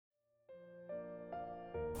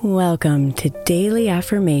Welcome to Daily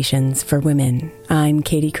Affirmations for Women. I'm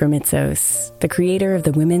Katie Kremitzos, the creator of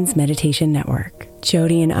the Women's Meditation Network.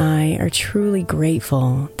 Jody and I are truly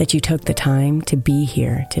grateful that you took the time to be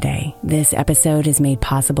here today. This episode is made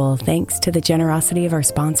possible thanks to the generosity of our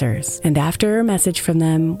sponsors. And after a message from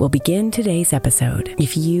them, we'll begin today's episode.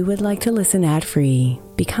 If you would like to listen ad-free,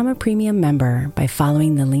 become a premium member by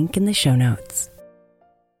following the link in the show notes.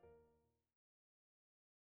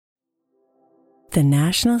 The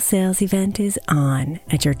national sales event is on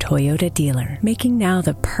at your Toyota dealer, making now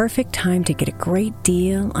the perfect time to get a great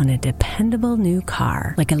deal on a dependable new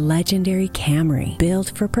car, like a legendary Camry,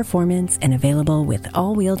 built for performance and available with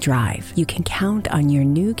all-wheel drive. You can count on your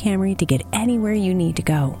new Camry to get anywhere you need to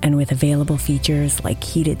go. And with available features like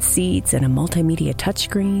heated seats and a multimedia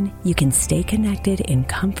touchscreen, you can stay connected in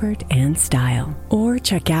comfort and style. Or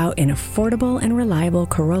check out an affordable and reliable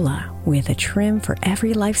Corolla with a trim for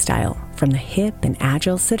every lifestyle, from the hip and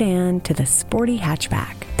agile sedan to the sporty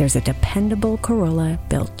hatchback. There's a dependable Corolla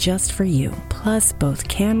built just for you. Plus, both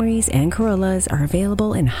Camrys and Corollas are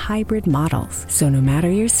available in hybrid models. So no matter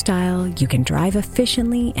your style, you can drive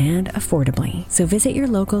efficiently and affordably. So visit your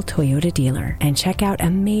local Toyota dealer and check out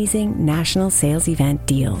amazing national sales event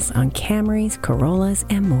deals on Camrys, Corollas,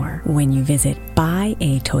 and more when you visit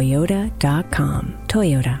buyatoyota.com.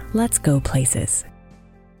 Toyota, let's go places.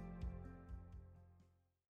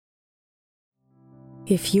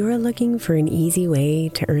 If you're looking for an easy way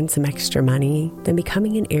to earn some extra money, then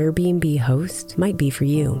becoming an Airbnb host might be for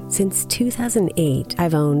you. Since 2008,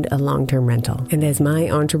 I've owned a long-term rental. And as my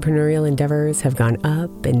entrepreneurial endeavors have gone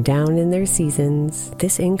up and down in their seasons,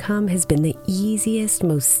 this income has been the easiest,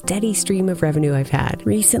 most steady stream of revenue I've had.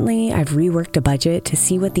 Recently, I've reworked a budget to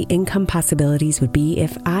see what the income possibilities would be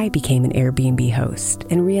if I became an Airbnb host,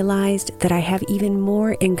 and realized that I have even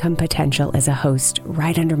more income potential as a host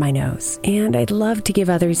right under my nose. And I'd love to give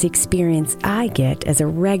others the experience I get as a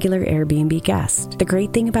regular Airbnb guest. The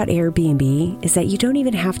great thing about Airbnb is that you don't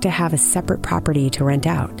even have to have a separate property to rent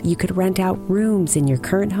out. You could rent out rooms in your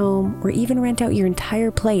current home, or even rent out your entire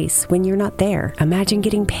place when you're not there. Imagine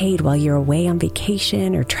getting paid while you're away on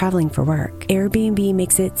vacation or traveling for work. Airbnb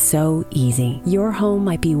makes it so easy. Your home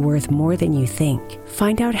might be worth more than you think.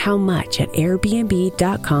 Find out how much at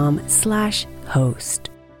airbnb.com/host.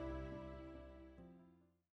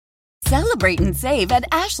 Celebrate and save at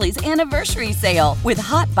Ashley's Anniversary Sale. With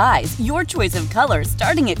Hot Buys, your choice of colors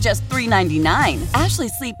starting at just $3.99. Ashley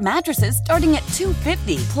Sleep mattresses starting at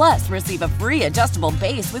 $2.50. Plus, receive a free adjustable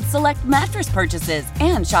base with select mattress purchases.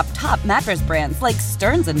 And shop top mattress brands like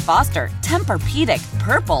Stearns & Foster, Tempur-Pedic,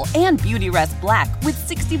 Purple, and Beautyrest Black with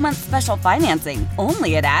 60-month special financing.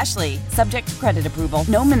 Only at Ashley. Subject to credit approval.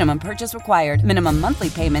 No minimum purchase required. Minimum monthly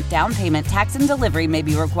payment, down payment, tax, and delivery may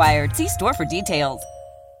be required. See store for details.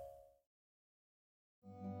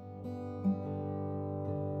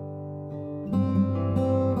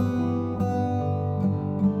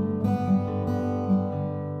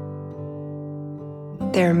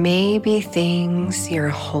 There may be things you're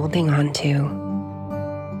holding on to,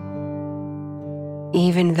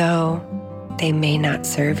 even though they may not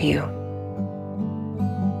serve you.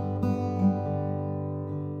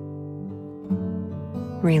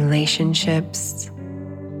 Relationships,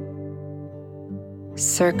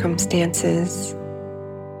 circumstances,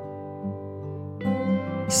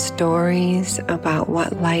 stories about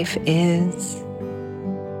what life is.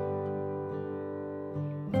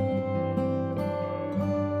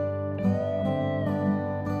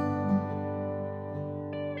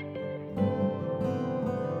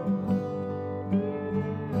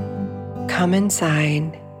 Come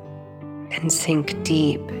inside and sink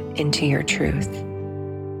deep into your truth.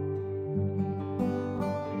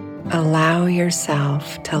 Allow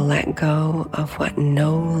yourself to let go of what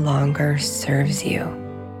no longer serves you.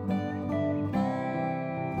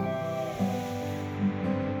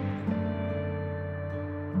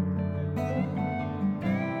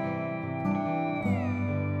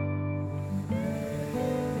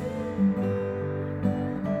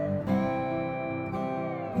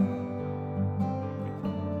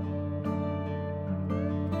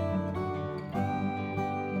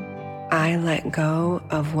 I let go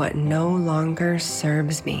of what no longer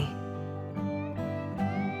serves me.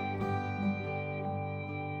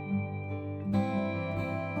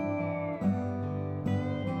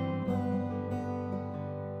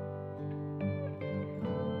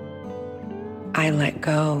 I let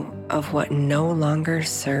go of what no longer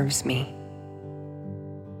serves me.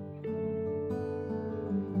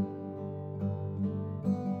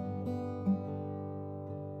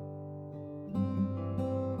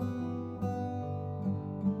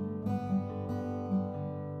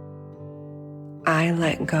 I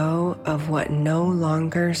let go of what no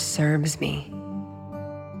longer serves me.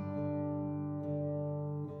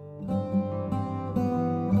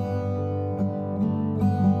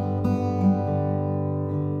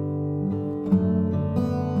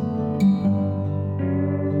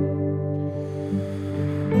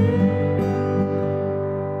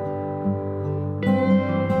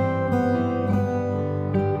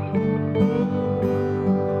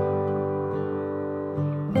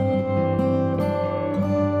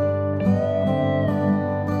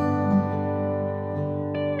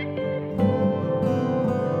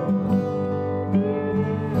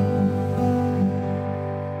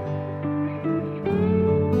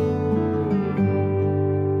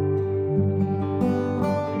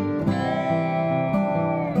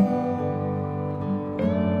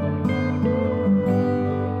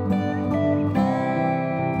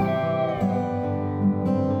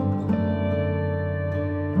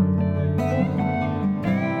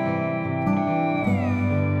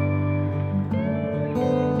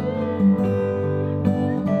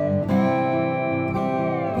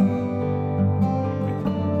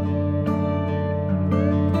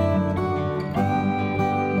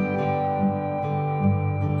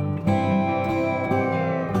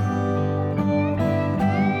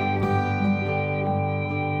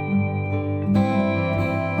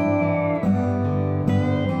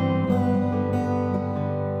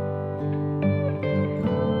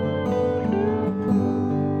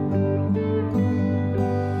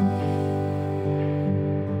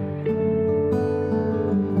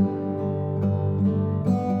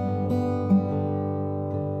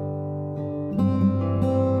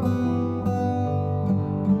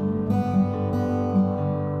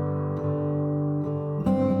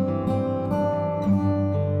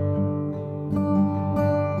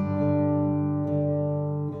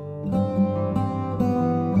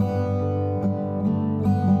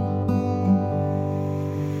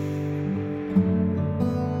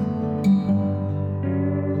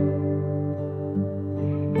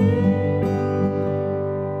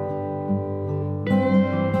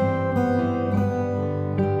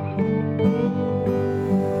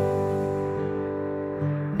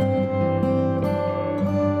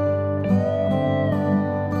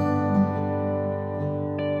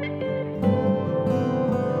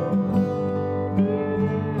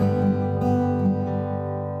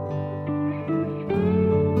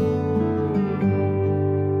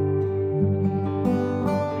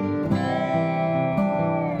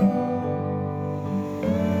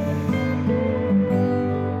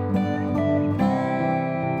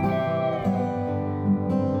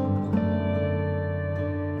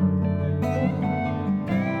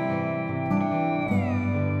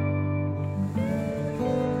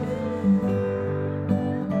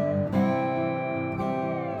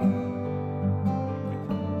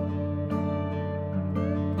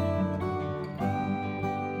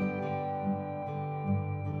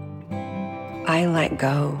 I let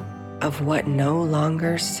go of what no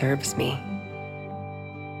longer serves me.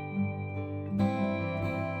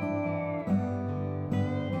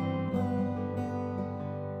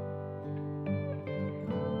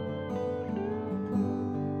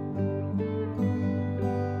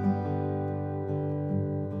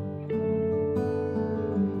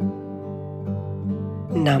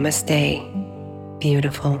 Namaste,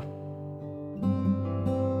 beautiful.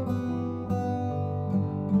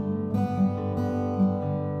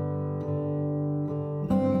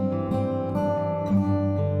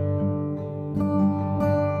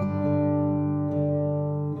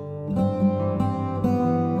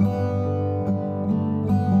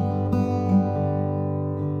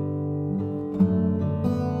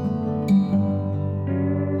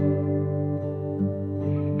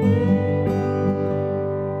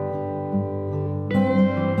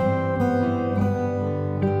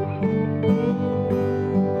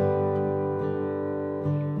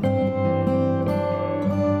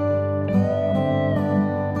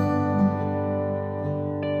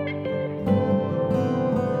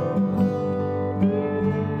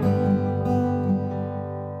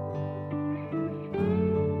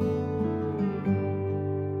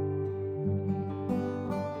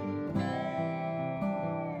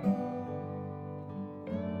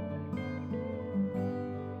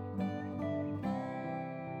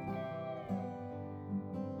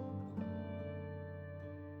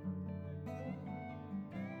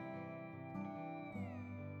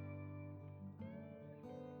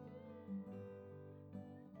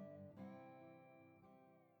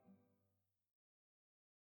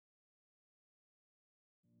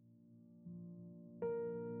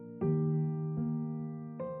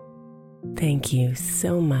 Thank you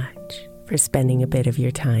so much for spending a bit of your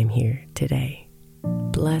time here today.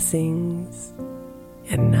 Blessings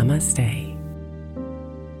and namaste.